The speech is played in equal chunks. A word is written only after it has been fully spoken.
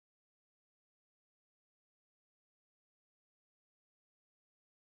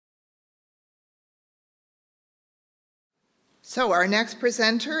So our next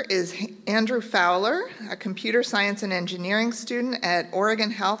presenter is Andrew Fowler, a computer science and engineering student at Oregon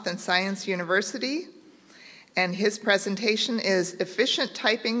Health and Science University. And his presentation is Efficient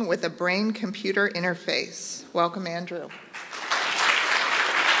Typing with a Brain-Computer Interface. Welcome, Andrew.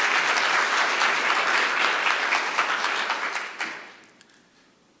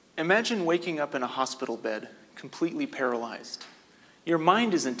 Imagine waking up in a hospital bed, completely paralyzed. Your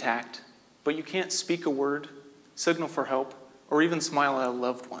mind is intact, but you can't speak a word, signal for help, or even smile at a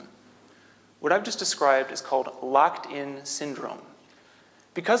loved one. What I've just described is called locked-in syndrome.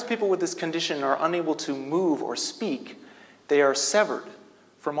 Because people with this condition are unable to move or speak, they are severed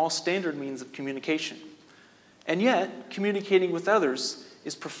from all standard means of communication. And yet, communicating with others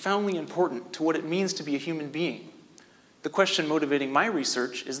is profoundly important to what it means to be a human being. The question motivating my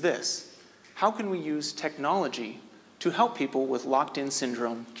research is this: how can we use technology to help people with locked-in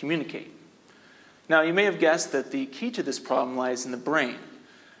syndrome communicate? Now, you may have guessed that the key to this problem lies in the brain.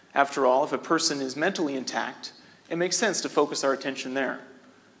 After all, if a person is mentally intact, it makes sense to focus our attention there.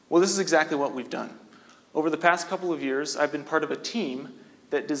 Well, this is exactly what we've done. Over the past couple of years, I've been part of a team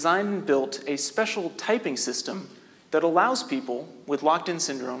that designed and built a special typing system that allows people with locked-in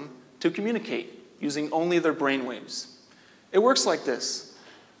syndrome to communicate using only their brainwaves. It works like this.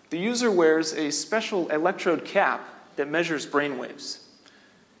 The user wears a special electrode cap that measures brainwaves.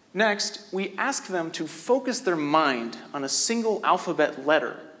 Next, we ask them to focus their mind on a single alphabet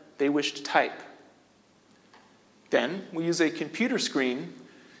letter they wish to type. Then, we use a computer screen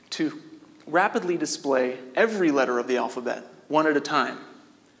to rapidly display every letter of the alphabet, one at a time.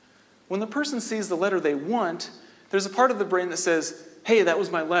 When the person sees the letter they want, there's a part of the brain that says, "Hey, that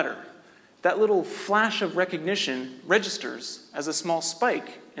was my letter." That little flash of recognition registers as a small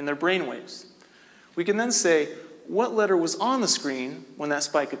spike in their brainwaves. We can then say what letter was on the screen when that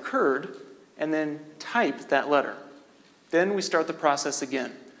spike occurred, and then type that letter. Then we start the process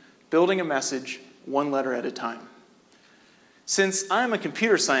again, building a message one letter at a time. Since I'm a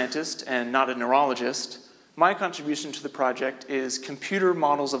computer scientist and not a neurologist, my contribution to the project is computer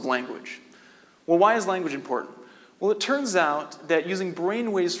models of language. Well, why is language important? Well, it turns out that using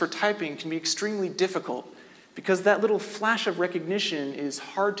brainwaves for typing can be extremely difficult because that little flash of recognition is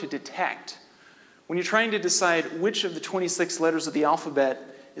hard to detect. When you're trying to decide which of the 26 letters of the alphabet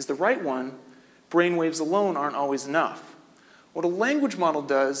is the right one, brainwaves alone aren't always enough. What a language model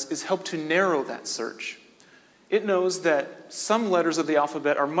does is help to narrow that search. It knows that some letters of the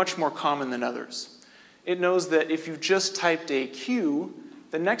alphabet are much more common than others. It knows that if you've just typed a Q,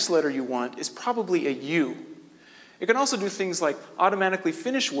 the next letter you want is probably a U. It can also do things like automatically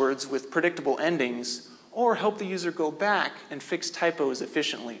finish words with predictable endings or help the user go back and fix typos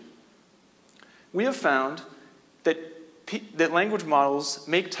efficiently. We have found that language models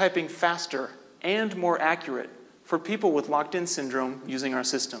make typing faster and more accurate for people with locked-in syndrome using our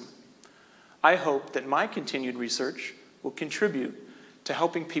system. I hope that my continued research will contribute to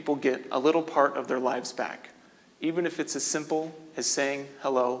helping people get a little part of their lives back, even if it's as simple as saying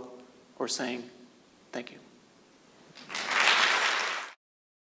hello or saying thank you.